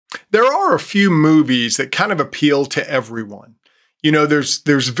There are a few movies that kind of appeal to everyone.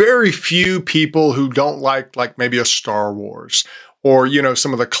 There's very few people who don't like maybe a Star Wars or,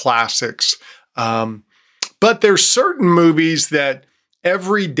 some of the classics. But there's certain movies that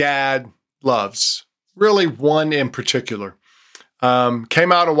every dad loves, really one in particular.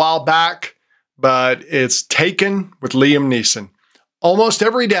 Came out a while back, but it's Taken with Liam Neeson. Almost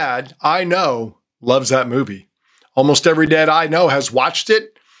every dad I know loves that movie. Almost every dad I know has watched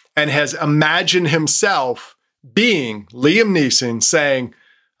it and has imagined himself being Liam Neeson saying,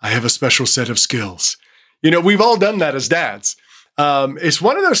 I have a special set of skills. We've all done that as dads. It's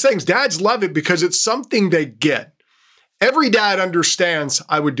one of those things, dads love it because it's something they get. Every dad understands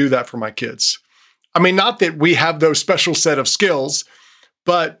I would do that for my kids. I mean, not that we have those special set of skills,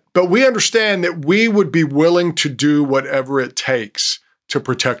 but we understand that we would be willing to do whatever it takes to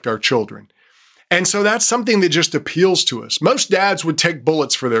protect our children. And so that's something that just appeals to us. Most dads would take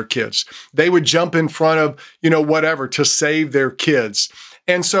bullets for their kids. They would jump in front of, whatever to save their kids.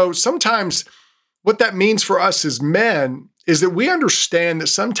 And so sometimes what that means for us as men is that we understand that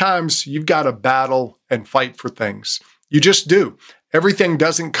sometimes you've got to battle and fight for things. You just do. Everything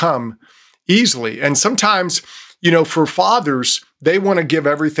doesn't come easily. And sometimes, for fathers, they want to give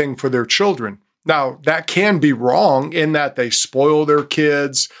everything for their children. Now, that can be wrong in that they spoil their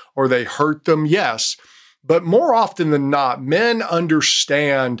kids or they hurt them, yes. But more often than not, men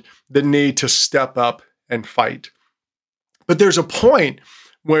understand the need to step up and fight. But there's a point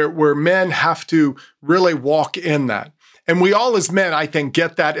where men have to really walk in that. And we all as men, I think,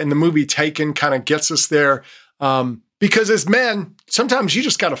 get that, and the movie Taken kind of gets us there. Because as men, sometimes you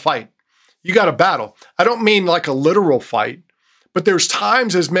just got to fight. You got to battle. I don't mean like a literal fight, but there's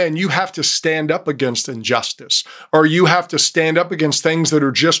times as men you have to stand up against injustice, or you have to stand up against things that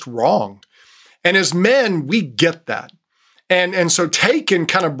are just wrong. And as men, we get that. And so Taken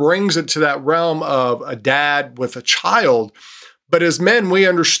kind of brings it to that realm of a dad with a child. But as men, we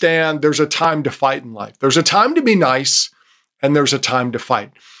understand there's a time to fight in life. There's a time to be nice, and there's a time to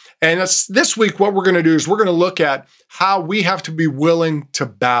fight. And this week, what we're going to do is we're going to look at how we have to be willing to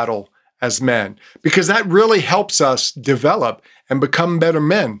battle as men, because that really helps us develop and become better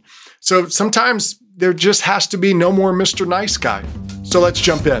men. So sometimes there just has to be no more Mr. Nice Guy. So let's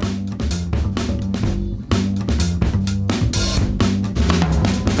jump in.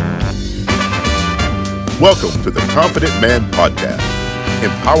 Welcome to the Confident Man Podcast,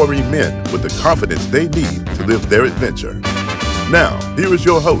 empowering men with the confidence they need to live their adventure. Now, here is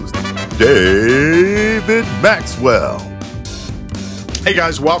your host, David Maxwell. Hey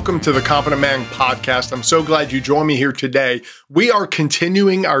guys, welcome to the Confident Man Podcast. I'm so glad you joined me here today. We are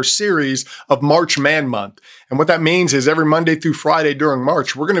continuing our series of March Man Month. And what that means is every Monday through Friday during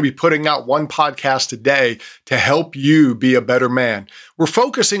March, we're going to be putting out one podcast a day to help you be a better man. We're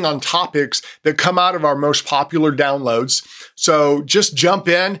focusing on topics that come out of our most popular downloads. So just jump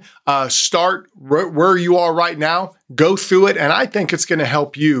in, start where you are right now, go through it, and I think it's going to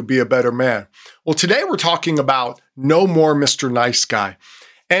help you be a better man. Well, today we're talking about no more Mr. Nice Guy.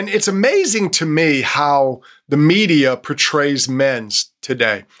 And it's amazing to me how the media portrays men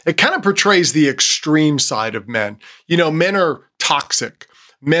today. It kind of portrays the extreme side of men. Men are toxic.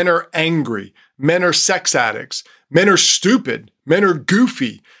 Men are angry. Men are sex addicts. Men are stupid. Men are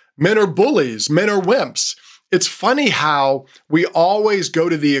goofy. Men are bullies. Men are wimps. It's funny how we always go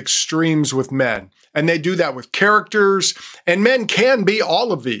to the extremes with men. And they do that with characters. And men can be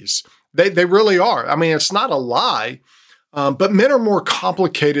all of these. They really are. I mean, it's not a lie, but men are more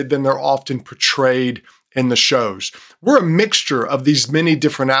complicated than they're often portrayed in the shows. We're a mixture of these many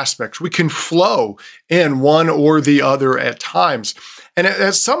different aspects. We can flow in one or the other at times. And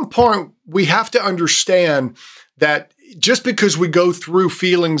at some point, we have to understand that just because we go through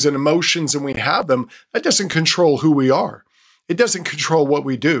feelings and emotions and we have them, that doesn't control who we are. It doesn't control what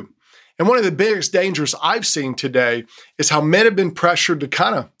we do. And one of the biggest dangers I've seen today is how men have been pressured to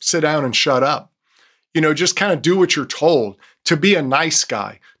kind of sit down and shut up. Just kind of do what you're told, to be a nice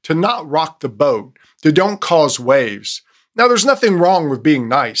guy, to not rock the boat, to don't cause waves. Now, there's nothing wrong with being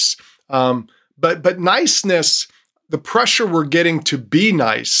nice, but niceness, the pressure we're getting to be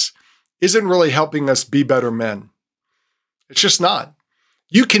nice isn't really helping us be better men. It's just not.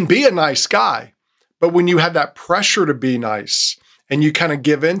 You can be a nice guy, but when you have that pressure to be nice, and you kind of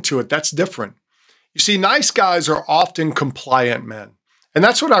give into it, that's different. You see, nice guys are often compliant men. And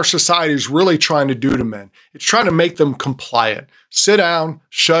that's what our society is really trying to do to men. It's trying to make them compliant. Sit down,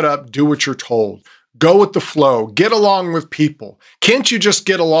 shut up, do what you're told. Go with the flow. Get along with people. Can't you just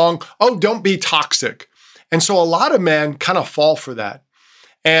get along? Oh, don't be toxic. And so a lot of men kind of fall for that.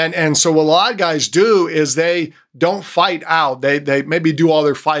 And so what a lot of guys do is they don't fight out. They maybe do all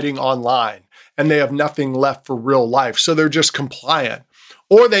their fighting online and they have nothing left for real life. So they're just compliant.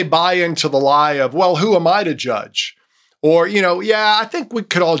 Or they buy into the lie of, well, who am I to judge? Or, yeah, I think we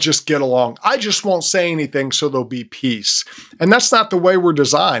could all just get along. I just won't say anything so there'll be peace. And that's not the way we're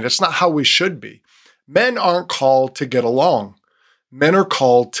designed. It's not how we should be. Men aren't called to get along. Men are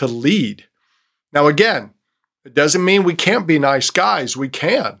called to lead. Now, again, it doesn't mean we can't be nice guys. We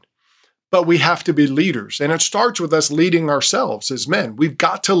can. But we have to be leaders. And it starts with us leading ourselves as men. We've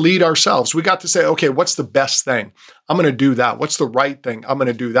got to lead ourselves. We got to say, okay, what's the best thing? I'm going to do that. What's the right thing? I'm going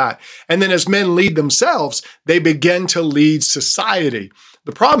to do that. And then as men lead themselves, they begin to lead society.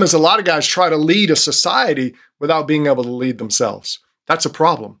 The problem is a lot of guys try to lead a society without being able to lead themselves. That's a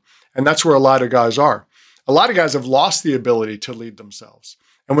problem. And that's where a lot of guys are. A lot of guys have lost the ability to lead themselves.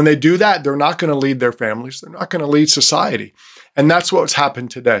 And when they do that, they're not going to lead their families. They're not going to lead society. And that's what's happened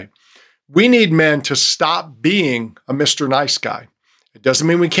today. We need men to stop being a Mr. Nice Guy. It doesn't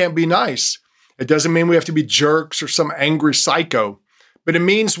mean we can't be nice. It doesn't mean we have to be jerks or some angry psycho. But it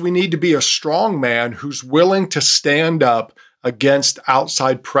means we need to be a strong man who's willing to stand up against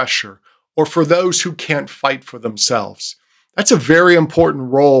outside pressure or for those who can't fight for themselves. That's a very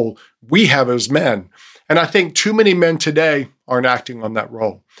important role we have as men. And I think too many men today aren't acting on that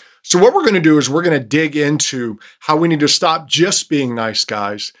role. So what we're going to do is we're going to dig into how we need to stop just being nice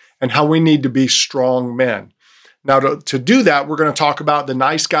guys and how we need to be strong men. Now, to do that, we're going to talk about the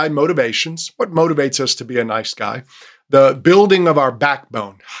nice guy motivations, what motivates us to be a nice guy, the building of our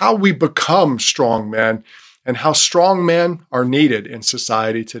backbone, how we become strong men, and how strong men are needed in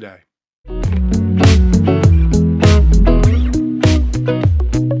society today.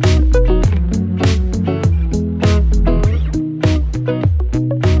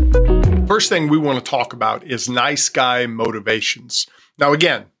 First thing we want to talk about is nice guy motivations. Now,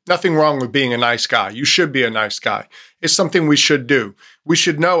 again, nothing wrong with being a nice guy. You should be a nice guy. It's something we should do. We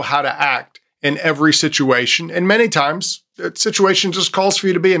should know how to act in every situation. And many times, the situation just calls for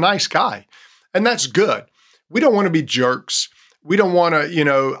you to be a nice guy. And that's good. We don't want to be jerks. We don't want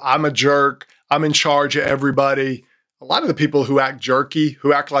to, I'm a jerk. I'm in charge of everybody. A lot of the people who act jerky,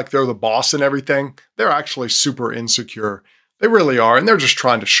 who act like they're the boss and everything, they're actually super insecure. They really are. And they're just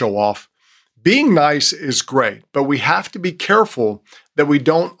trying to show off. Being nice is great, but we have to be careful that we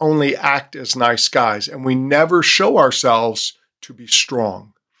don't only act as nice guys and we never show ourselves to be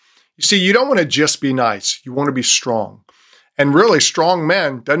strong. You see, you don't want to just be nice. You want to be strong. And really, strong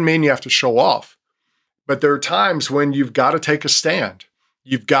men doesn't mean you have to show off. But there are times when you've got to take a stand.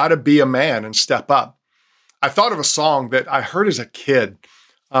 You've got to be a man and step up. I thought of a song that I heard as a kid.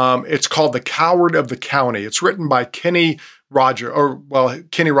 It's called The Coward of the County. It's written by Kenny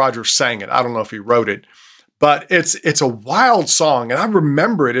Rogers sang it. I don't know if he wrote it, but it's a wild song. And I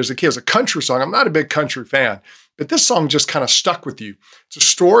remember it as a kid. It's a country song. I'm not a big country fan, but this song just kind of stuck with you. It's a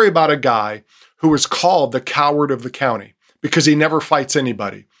story about a guy who is called the Coward of the County because he never fights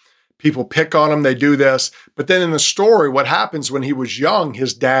anybody. People pick on him. They do this. But then in the story, what happens when he was young,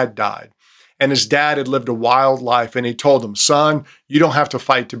 his dad died. And his dad had lived a wild life. And he told him, son, you don't have to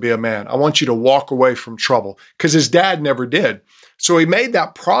fight to be a man. I want you to walk away from trouble. Because his dad never did. So he made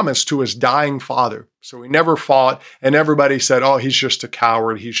that promise to his dying father. So he never fought. And everybody said, oh, he's just a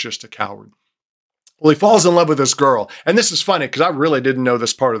coward. He's just a coward. Well, he falls in love with this girl. And this is funny because I really didn't know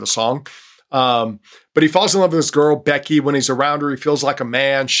this part of the song. But he falls in love with this girl, Becky. When he's around her, he feels like a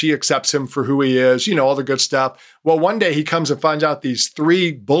man. She accepts him for who he is, all the good stuff. Well, one day he comes and finds out these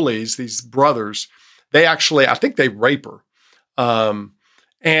three bullies, these brothers, I think they rape her.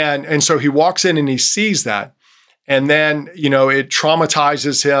 And so he walks in and he sees that. And then, it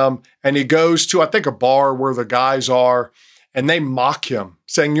traumatizes him. And he goes to, I think, a bar where the guys are, and they mock him,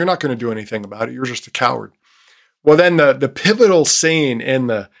 saying, you're not going to do anything about it. You're just a coward. Well, then the pivotal scene in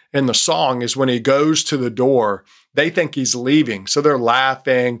the song is when he goes to the door. They think he's leaving, so they're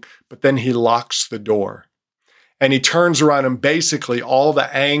laughing, but then he locks the door. And he turns around and basically all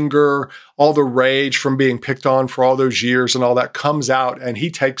the anger, all the rage from being picked on for all those years and all that comes out, and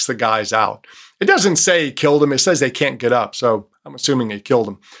he takes the guys out. It doesn't say he killed them. It says they can't get up, so I'm assuming he killed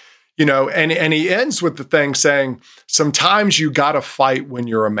them. And he ends with the thing saying, sometimes you got to fight when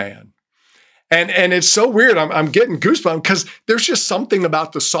you're a man. And it's so weird. I'm getting goosebumps because there's just something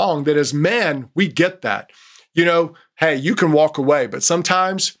about the song that as men, we get that. Hey, you can walk away, but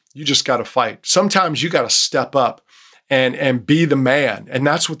sometimes you just got to fight. Sometimes you got to step up and be the man. And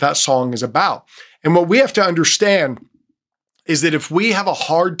that's what that song is about. And what we have to understand is that if we have a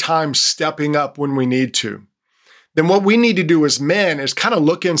hard time stepping up when we need to, then what we need to do as men is kind of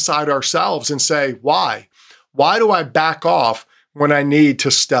look inside ourselves and say, why? Why do I back off when I need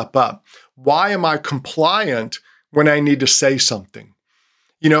to step up? Why am I compliant when I need to say something?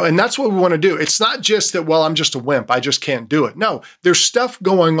 And that's what we want to do. It's not just that, well, I'm just a wimp, I just can't do it. No, there's stuff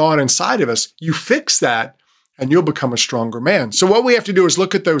going on inside of us. You fix that and you'll become a stronger man. So what we have to do is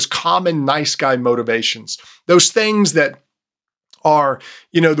look at those common nice guy motivations, those things that are,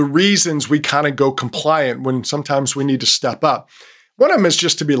 the reasons we kind of go compliant when sometimes we need to step up. One of them is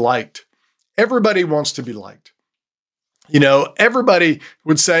just to be liked. Everybody wants to be liked. Everybody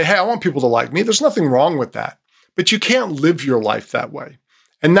would say, hey, I want people to like me. There's nothing wrong with that, but you can't live your life that way.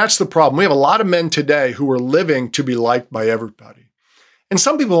 And that's the problem. We have a lot of men today who are living to be liked by everybody. And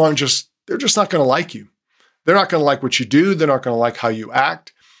some people they're just not going to like you. They're not going to like what you do. They're not going to like how you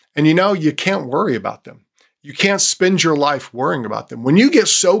act. And you can't worry about them. You can't spend your life worrying about them. When you get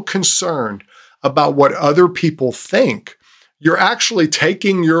so concerned about what other people think, you're actually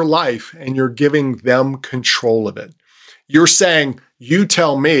taking your life and you're giving them control of it. You're saying, you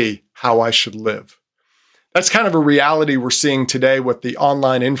tell me how I should live. That's kind of a reality we're seeing today with the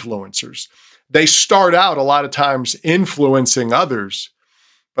online influencers. They start out a lot of times influencing others,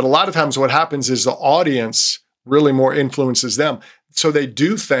 but a lot of times what happens is the audience really more influences them. So they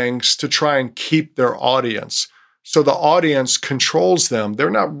do things to try and keep their audience. So the audience controls them. They're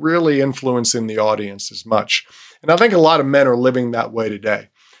not really influencing the audience as much. And I think a lot of men are living that way today.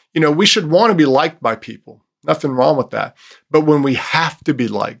 We should want to be liked by people. Nothing wrong with that. But when we have to be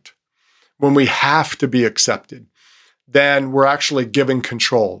liked, when we have to be accepted, then we're actually giving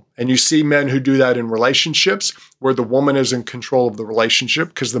control. And you see men who do that in relationships where the woman is in control of the relationship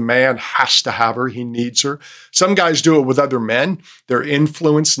because the man has to have her. He needs her. Some guys do it with other men. They're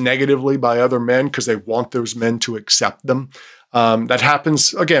influenced negatively by other men because they want those men to accept them. That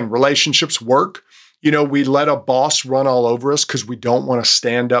happens, again, relationships work. We let a boss run all over us because we don't want to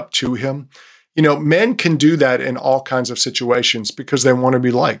stand up to him. Men can do that in all kinds of situations because they want to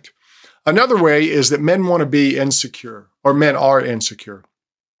be liked. Another way is that men want to be insecure, or men are insecure.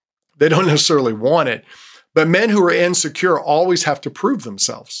 They don't necessarily want it, but men who are insecure always have to prove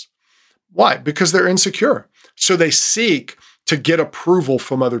themselves. Why? Because they're insecure. So they seek to get approval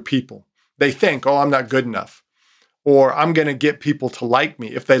from other people. They think, oh, I'm not good enough, or I'm going to get people to like me.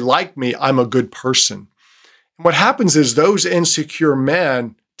 If they like me, I'm a good person. And what happens is those insecure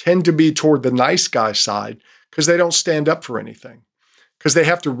men tend to be toward the nice guy side because they don't stand up for anything. Because they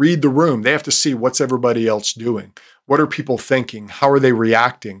have to read the room. They have to see what's everybody else doing. What are people thinking? How are they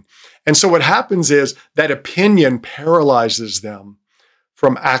reacting? And so what happens is that opinion paralyzes them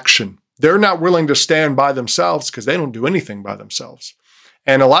from action. They're not willing to stand by themselves because they don't do anything by themselves.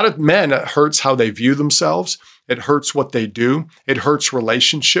 And a lot of men, it hurts how they view themselves. It hurts what they do. It hurts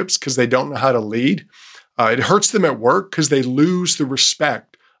relationships because they don't know how to lead. It hurts them at work because they lose the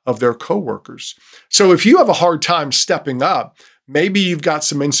respect of their coworkers. So if you have a hard time stepping up, maybe you've got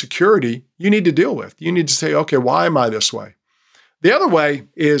some insecurity you need to deal with. You need to say, okay, why am I this way? The other way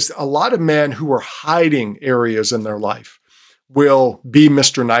is a lot of men who are hiding areas in their life will be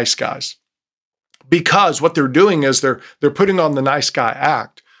Mr. Nice Guys. Because what they're doing is they're putting on the nice guy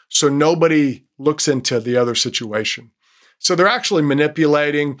act so nobody looks into the other situation. So they're actually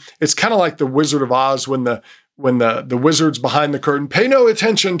manipulating. It's kind of like the Wizard of Oz when the wizard's behind the curtain, pay no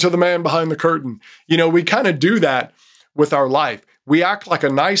attention to the man behind the curtain. We kind of do that with our life. We act like a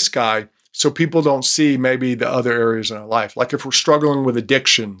nice guy so people don't see maybe the other areas in our life. Like if we're struggling with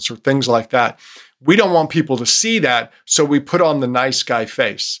addictions or things like that, we don't want people to see that, so we put on the nice guy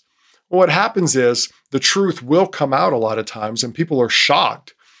face. Well, what happens is the truth will come out a lot of times and people are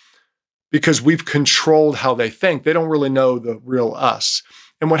shocked because we've controlled how they think. They don't really know the real us.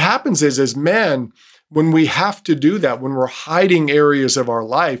 And what happens is as men, when we have to do that, when we're hiding areas of our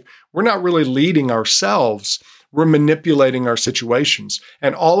life, we're not really leading ourselves. We're manipulating our situations.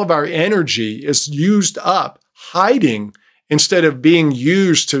 And all of our energy is used up hiding instead of being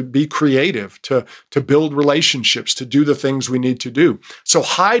used to be creative, to build relationships, to do the things we need to do. So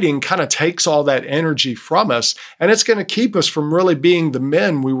hiding kind of takes all that energy from us, and it's going to keep us from really being the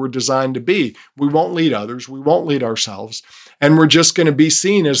men we were designed to be. We won't lead others. We won't lead ourselves. And we're just going to be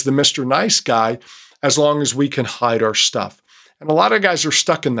seen as the Mr. Nice Guy as long as we can hide our stuff. And a lot of guys are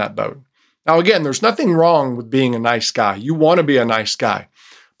stuck in that boat. Now, again, there's nothing wrong with being a nice guy. You want to be a nice guy.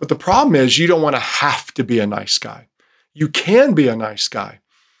 But the problem is you don't want to have to be a nice guy. You can be a nice guy,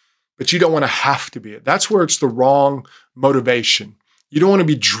 but you don't want to have to be it. That's where it's the wrong motivation. You don't want to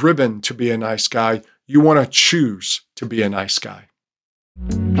be driven to be a nice guy. You want to choose to be a nice guy.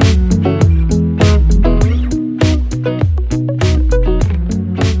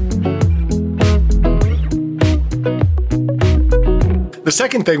 The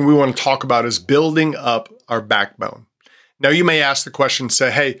second thing we want to talk about is building up our backbone. Now, you may ask the question, say,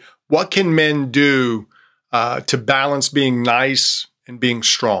 hey, what can men do to balance being nice and being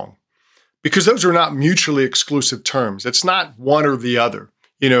strong? Because those are not mutually exclusive terms. It's not one or the other.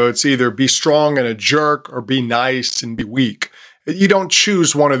 It's either be strong and a jerk or be nice and be weak. You don't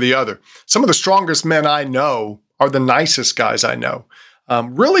choose one or the other. Some of the strongest men I know are the nicest guys I know.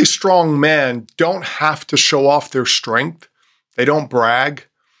 Really strong men don't have to show off their strength. They don't brag.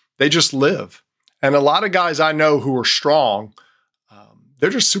 They just live. And a lot of guys I know who are strong, they're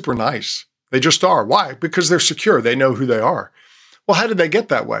just super nice. They just are. Why? Because they're secure. They know who they are. Well, how did they get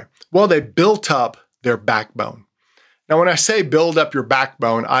that way? Well, they built up their backbone. Now, when I say build up your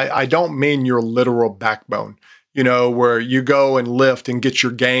backbone, I don't mean your literal backbone, where you go and lift and get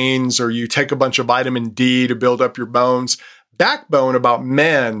your gains, or you take a bunch of vitamin D to build up your bones. Backbone about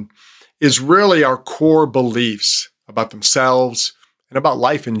men is really our core beliefs about themselves and about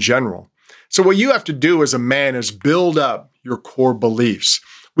life in general. So what you have to do as a man is build up your core beliefs.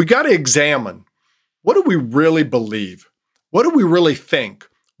 We got to examine, what do we really believe? What do we really think?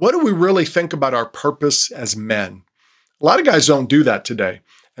 What do we really think about our purpose as men? A lot of guys don't do that today,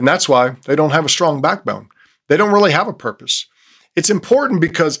 and that's why they don't have a strong backbone. They don't really have a purpose. It's important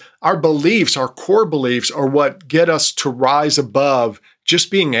because our beliefs, our core beliefs, are what get us to rise above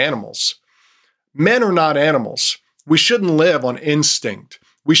just being animals. Men are not animals. We shouldn't live on instinct.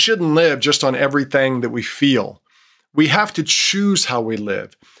 We shouldn't live just on everything that we feel. We have to choose how we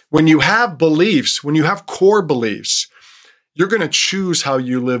live. When you have beliefs, when you have core beliefs, you're going to choose how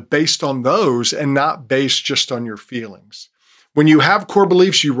you live based on those and not based just on your feelings. When you have core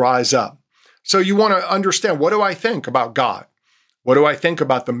beliefs, you rise up. So you want to understand, what do I think about God? What do I think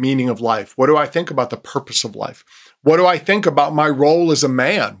about the meaning of life? What do I think about the purpose of life? What do I think about my role as a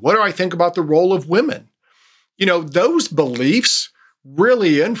man? What do I think about the role of women? Those beliefs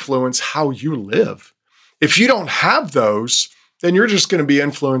really influence how you live. If you don't have those, then you're just going to be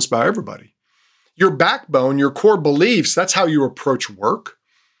influenced by everybody. Your backbone, your core beliefs, that's how you approach work.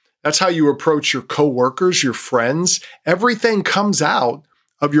 That's how you approach your coworkers, your friends. Everything comes out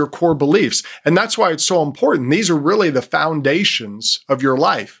of your core beliefs. And that's why it's so important. These are really the foundations of your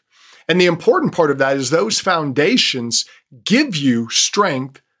life. And the important part of that is those foundations give you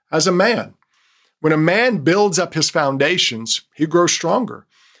strength as a man. When a man builds up his foundations, he grows stronger.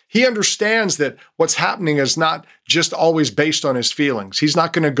 He understands that what's happening is not just always based on his feelings. He's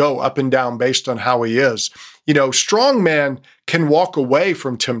not going to go up and down based on how he is. Strong men can walk away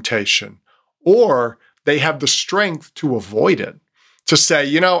from temptation, or they have the strength to avoid it. To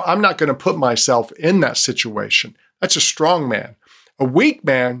say, I'm not going to put myself in that situation. That's a strong man. A weak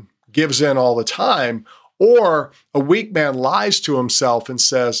man gives in all the time, or a weak man lies to himself and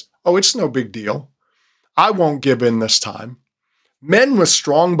says, oh, it's no big deal. I won't give in this time. Men with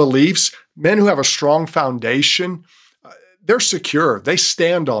strong beliefs, men who have a strong foundation, they're secure. They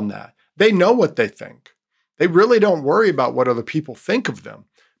stand on that. They know what they think. They really don't worry about what other people think of them,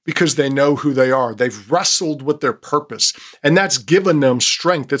 because they know who they are. They've wrestled with their purpose, and that's given them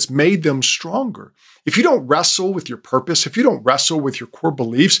strength. It's made them stronger. If you don't wrestle with your purpose, if you don't wrestle with your core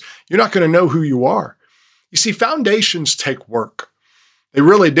beliefs, you're not going to know who you are. You see, foundations take work. They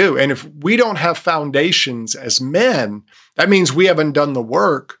really do. And if we don't have foundations as men, that means we haven't done the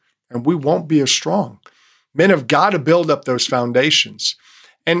work, and we won't be as strong. Men have got to build up those foundations.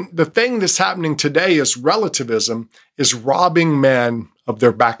 And the thing that's happening today is relativism is robbing men of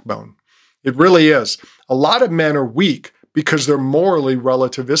their backbone. It really is. A lot of men are weak because they're morally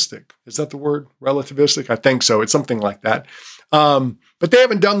relativistic. Is that the word, relativistic? I think so. It's something like that. But they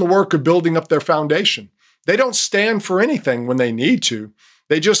haven't done the work of building up their foundation. They don't stand for anything when they need to.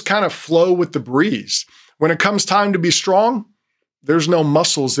 They just kind of flow with the breeze. When it comes time to be strong, there's no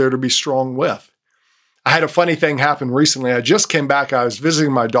muscles there to be strong with. I had a funny thing happen recently. I just came back. I was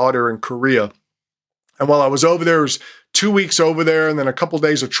visiting my daughter in Korea. And while I was over there, it was 2 weeks over there and then a couple of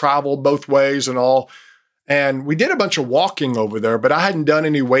days of travel both ways and all. And we did a bunch of walking over there, but I hadn't done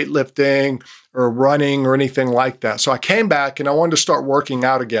any weightlifting or running or anything like that. So I came back and I wanted to start working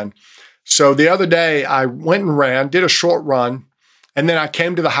out again. So the other day I went and ran, did a short run, and then I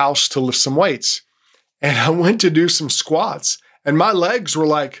came to the house to lift some weights. And I went to do some squats and my legs were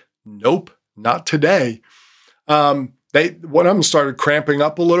like, nope. Not today. One of them started cramping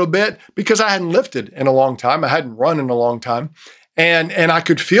up a little bit because I hadn't lifted in a long time. I hadn't run in a long time. And I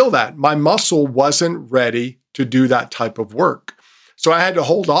could feel that. My muscle wasn't ready to do that type of work. So I had to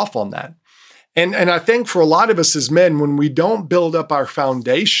hold off on that. And I think for a lot of us as men, when we don't build up our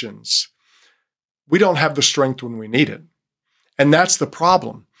foundations, we don't have the strength when we need it. And that's the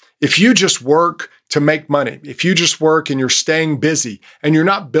problem. If you just work to make money, if you just work and you're staying busy and you're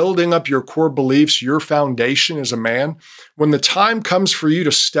not building up your core beliefs, your foundation as a man, when the time comes for you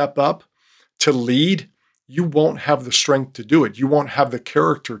to step up, to lead, you won't have the strength to do it. You won't have the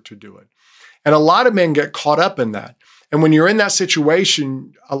character to do it. And a lot of men get caught up in that. And when you're in that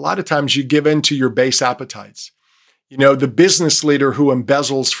situation, a lot of times you give in to your base appetites. The business leader who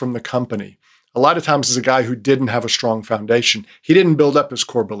embezzles from the company, a lot of times is a guy who didn't have a strong foundation. He didn't build up his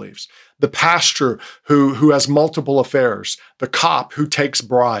core beliefs. The pastor who has multiple affairs, the cop who takes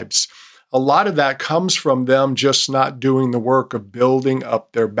bribes. A lot of that comes from them just not doing the work of building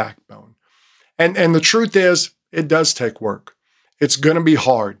up their backbone. And the truth is, it does take work. It's going to be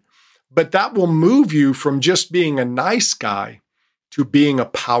hard. But that will move you from just being a nice guy to being a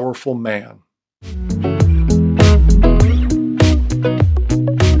powerful man.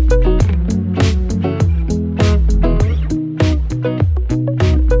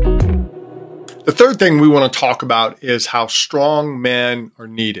 The third thing we want to talk about is how strong men are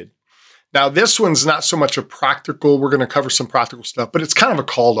needed. Now, this one's not so much a practical, we're going to cover some practical stuff, but it's kind of a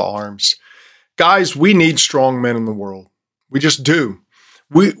call to arms. Guys, we need strong men in the world. We just do.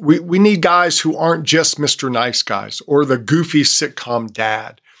 We need guys who aren't just Mr. Nice Guys or the goofy sitcom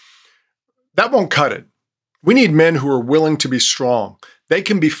dad. That won't cut it. We need men who are willing to be strong. They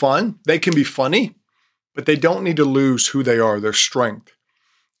can be fun, they can be funny, but they don't need to lose who they are, their strength.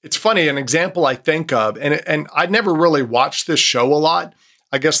 It's funny, an example I think of, and I never really watched this show a lot.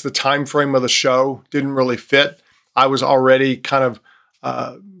 I guess the time frame of the show didn't really fit. I was already kind of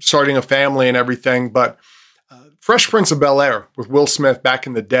starting a family and everything, but Fresh Prince of Bel-Air with Will Smith back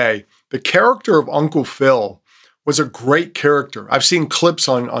in the day, the character of Uncle Phil was a great character. I've seen clips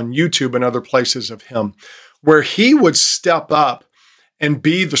on YouTube and other places of him where he would step up and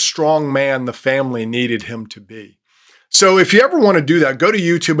be the strong man the family needed him to be. So if you ever want to do that, go to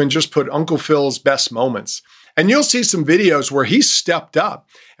YouTube and just put Uncle Phil's best moments. And you'll see some videos where he stepped up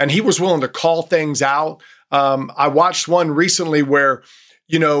and he was willing to call things out. I watched one recently where,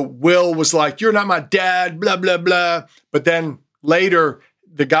 Will was like, "You're not my dad, blah, blah, blah." But then later,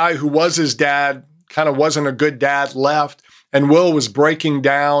 the guy who was his dad kind of wasn't a good dad, left. And Will was breaking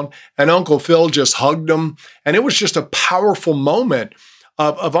down and Uncle Phil just hugged him. And it was just a powerful moment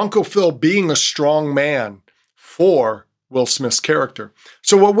of Uncle Phil being a strong man for Will Smith's character.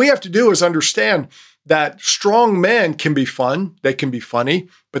 So what we have to do is understand that strong men can be fun, they can be funny,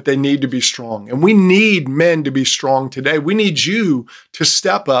 but they need to be strong. And we need men to be strong today. We need you to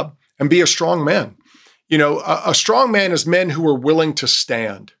step up and be a strong man. A strong man is men who are willing to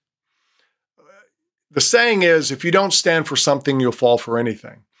stand. The saying is, if you don't stand for something, you'll fall for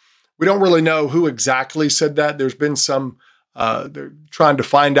anything. We don't really know who exactly said that. There's been some, they're trying to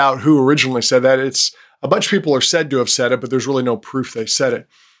find out who originally said that. It's a bunch of people are said to have said it, but there's really no proof they said it.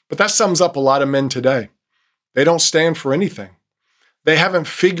 But that sums up a lot of men today. They don't stand for anything. They haven't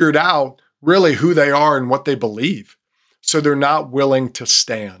figured out really who they are and what they believe. So they're not willing to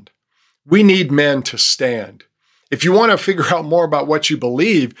stand. We need men to stand. If you want to figure out more about what you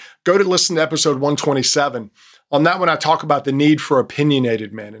believe, go to listen to episode 127. On that one, I talk about the need for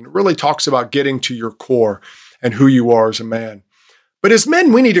opinionated men, and it really talks about getting to your core and who you are as a man. But as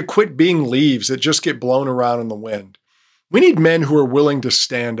men, we need to quit being leaves that just get blown around in the wind. We need men who are willing to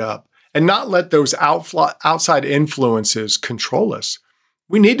stand up and not let those outside influences control us.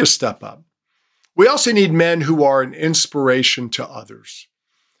 We need to step up. We also need men who are an inspiration to others.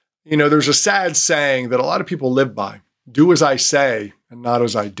 There's a sad saying that a lot of people live by: do as I say and not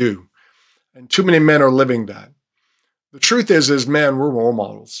as I do. And too many men are living that. The truth is, as men, we're role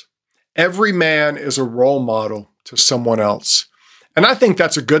models. Every man is a role model to someone else. And I think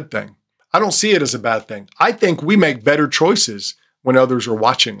that's a good thing. I don't see it as a bad thing. I think we make better choices when others are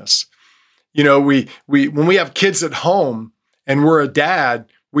watching us. When we have kids at home and we're a dad,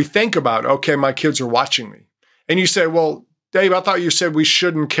 we think about, okay, my kids are watching me. And you say, well, Dave, I thought you said we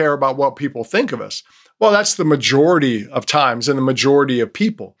shouldn't care about what people think of us. Well, that's the majority of times and the majority of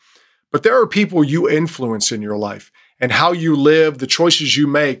people. But there are people you influence in your life, and how you live, the choices you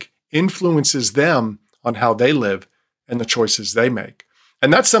make influences them on how they live and the choices they make.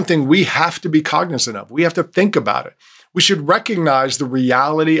 And that's something we have to be cognizant of. We have to think about it. We should recognize the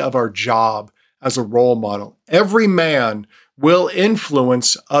reality of our job as a role model. Every man will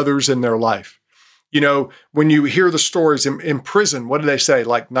influence others in their life. When you hear the stories in prison, what do they say?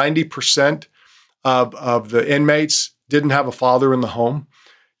 Like 90% of the inmates didn't have a father in the home.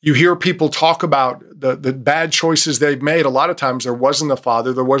 You hear people talk about the bad choices they've made. A lot of times there wasn't a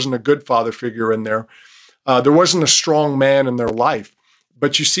father. There wasn't a good father figure in there. There wasn't a strong man in their life.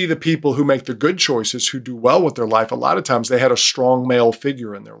 But you see the people who make the good choices, who do well with their life, a lot of times they had a strong male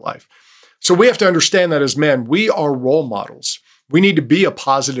figure in their life. So we have to understand that as men, we are role models. We need to be a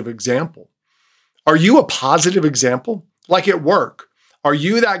positive example. Are you a positive example? Like at work, are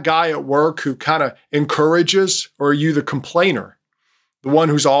you that guy at work who kind of encourages, or are you the complainer? The one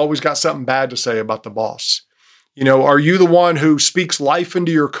who's always got something bad to say about the boss? Are you the one who speaks life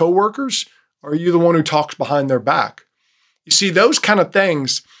into your coworkers? Or are you the one who talks behind their back? You see, those kind of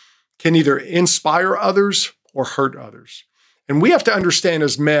things can either inspire others or hurt others. And we have to understand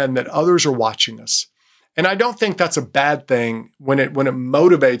as men that others are watching us. And I don't think that's a bad thing when it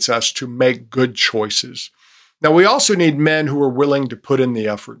motivates us to make good choices. Now, we also need men who are willing to put in the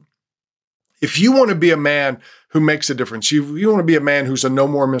effort. If you want to be a man who makes a difference, you want to be a man who's a no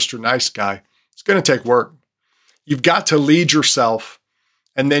more Mr. Nice guy, it's going to take work. You've got to lead yourself,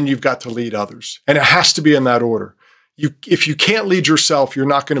 and then you've got to lead others. And it has to be in that order. If you can't lead yourself, you're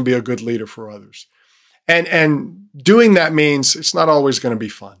not going to be a good leader for others. And doing that means it's not always going to be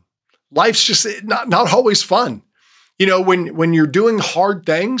fun. Life's just not always fun. When you're doing hard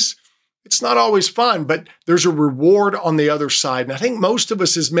things, it's not always fun, but there's a reward on the other side. And I think most of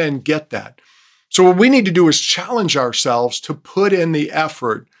us as men get that. So what we need to do is challenge ourselves to put in the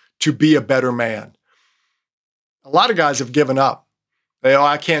effort to be a better man. A lot of guys have given up.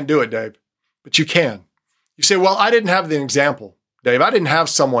 I can't do it, Dave. But you can. You say, well, I didn't have the example, Dave. I didn't have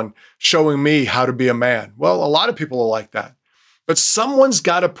someone showing me how to be a man. Well, a lot of people are like that. But someone's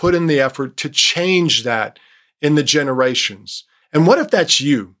got to put in the effort to change that in the generations. And what if that's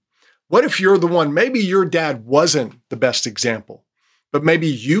you? What if you're the one, maybe your dad wasn't the best example, but maybe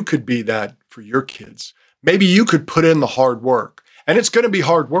you could be that for your kids. Maybe you could put in the hard work. And it's going to be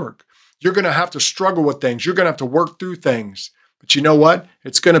hard work. You're going to have to struggle with things. You're going to have to work through things. But you know what?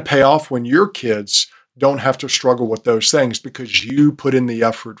 It's going to pay off when your kids don't have to struggle with those things because you put in the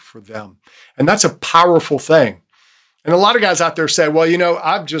effort for them. And that's a powerful thing. And a lot of guys out there say, well,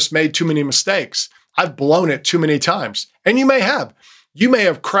 I've just made too many mistakes. I've blown it too many times. And you may have. You may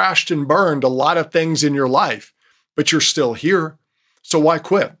have crashed and burned a lot of things in your life, but you're still here. So why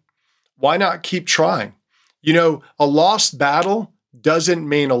quit? Why not keep trying? A lost battle doesn't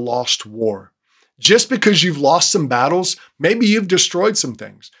mean a lost war. Just because you've lost some battles, maybe you've destroyed some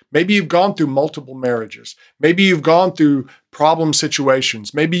things. Maybe you've gone through multiple marriages. Maybe you've gone through problem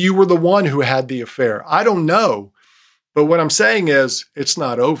situations. Maybe you were the one who had the affair. I don't know. But what I'm saying is it's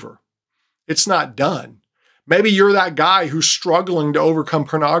not over. It's not done. Maybe you're that guy who's struggling to overcome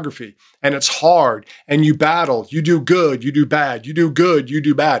pornography and it's hard and you battle. You do good, you do bad. You do good, you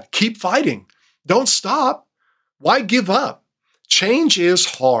do bad. Keep fighting. Don't stop. Why give up? Change is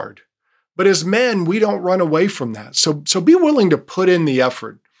hard. But as men, we don't run away from that. So be willing to put in the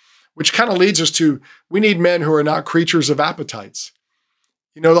effort, which kind of leads us to, we need men who are not creatures of appetites.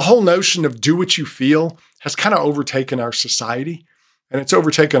 The whole notion of do what you feel has kind of overtaken our society, and it's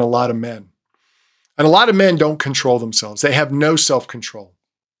overtaken a lot of men. And a lot of men don't control themselves. They have no self-control.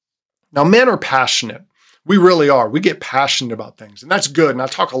 Now, men are passionate. We really are. We get passionate about things, and that's good, and I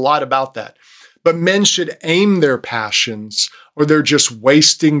talk a lot about that. But men should aim their passions, or they're just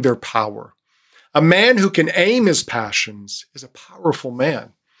wasting their power. A man who can aim his passions is a powerful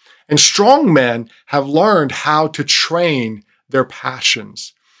man. And strong men have learned how to train their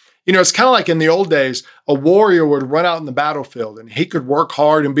passions. It's kind of like in the old days, a warrior would run out in the battlefield and he could work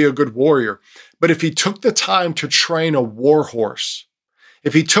hard and be a good warrior. But if he took the time to train a war horse,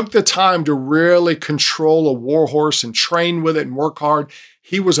 if he took the time to really control a war horse and train with it and work hard,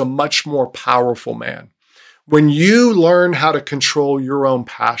 he was a much more powerful man. When you learn how to control your own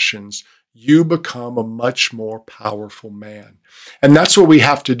passions, you become a much more powerful man. And that's what we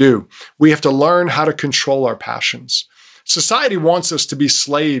have to do. We have to learn how to control our passions. Society wants us to be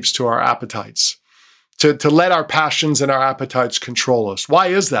slaves to our appetites, to let our passions and our appetites control us. Why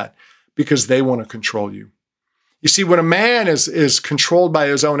is that? Because they want to control you. You see, when a man is controlled by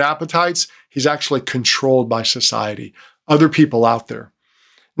his own appetites, he's actually controlled by society, other people out there.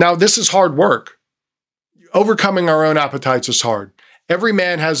 Now, this is hard work. Overcoming our own appetites is hard. Every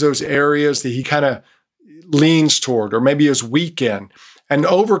man has those areas that he kind of leans toward or maybe is weak in. And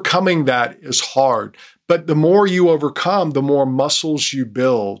overcoming that is hard. But the more you overcome, the more muscles you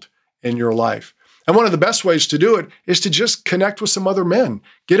build in your life. And one of the best ways to do it is to just connect with some other men.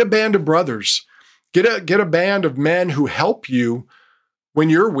 Get a band of brothers. Get a band of men who help you when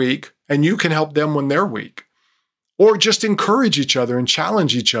you're weak, and you can help them when they're weak. Or just encourage each other and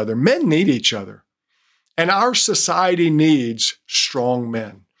challenge each other. Men need each other. And our society needs strong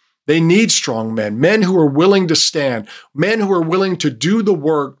men. They need strong men who are willing to stand, men who are willing to do the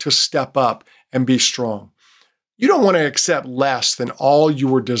work to step up and be strong. You don't want to accept less than all you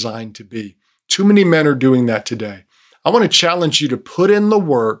were designed to be. Too many men are doing that today. I want to challenge you to put in the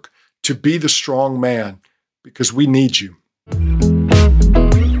work to be the strong man because we need you.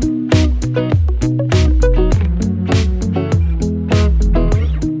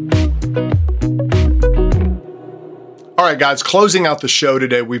 All right, guys, closing out the show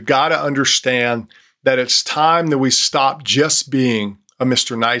today, we've got to understand that it's time that we stop just being a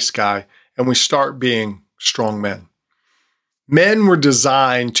Mr. Nice Guy and we start being strong men. Men were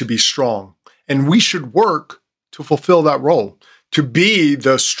designed to be strong, and we should work to fulfill that role, to be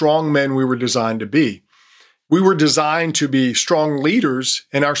the strong men we were designed to be. We were designed to be strong leaders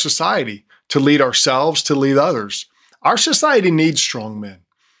in our society, to lead ourselves, to lead others. Our society needs strong men.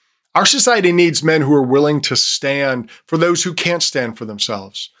 Our society needs men who are willing to stand for those who can't stand for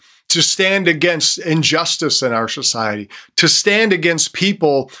themselves, to stand against injustice in our society, to stand against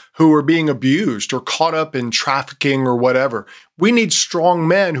people who are being abused or caught up in trafficking or whatever. We need strong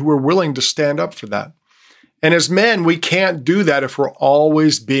men who are willing to stand up for that. And as men, we can't do that if we're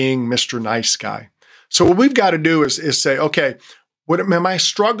always being Mr. Nice Guy. So what we've got to do is say, okay, am I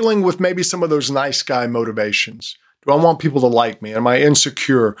struggling with maybe some of those nice guy motivations? Do I want people to like me? Am I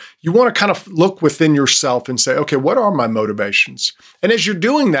insecure? You want to kind of look within yourself and say, okay, what are my motivations? And as you're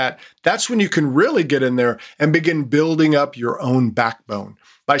doing that, that's when you can really get in there and begin building up your own backbone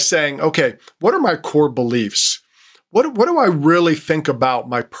by saying, okay, what are my core beliefs? What do I really think about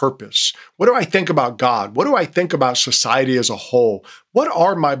my purpose? What do I think about God? What do I think about society as a whole? What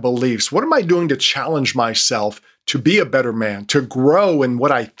are my beliefs? What am I doing to challenge myself to be a better man, to grow in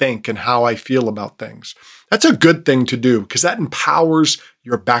what I think and how I feel about things? That's a good thing to do because that empowers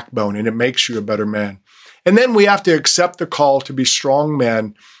your backbone and it makes you a better man. And then we have to accept the call to be strong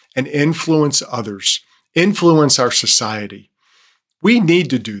men and influence others, influence our society. We need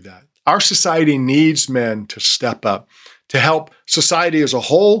to do that. Our society needs men to step up, to help society as a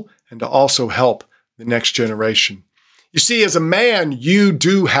whole and to also help the next generation. You see, as a man, you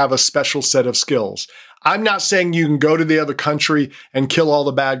do have a special set of skills. I'm not saying you can go to the other country and kill all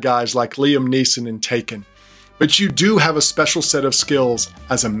the bad guys like Liam Neeson in Taken. But you do have a special set of skills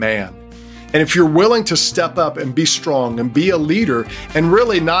as a man. And if you're willing to step up and be strong and be a leader and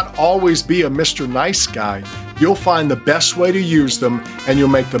really not always be a Mr. Nice Guy, you'll find the best way to use them and you'll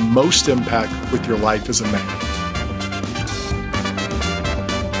make the most impact with your life as a man.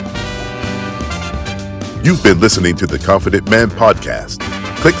 You've been listening to the Confident Man Podcast.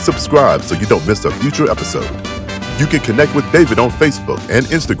 Click subscribe so you don't miss a future episode. You can connect with David on Facebook and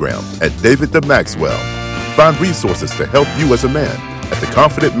Instagram at David the Maxwell. Find resources to help you as a man at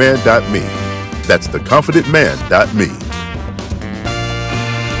theconfidentman.me. That's theconfidentman.me.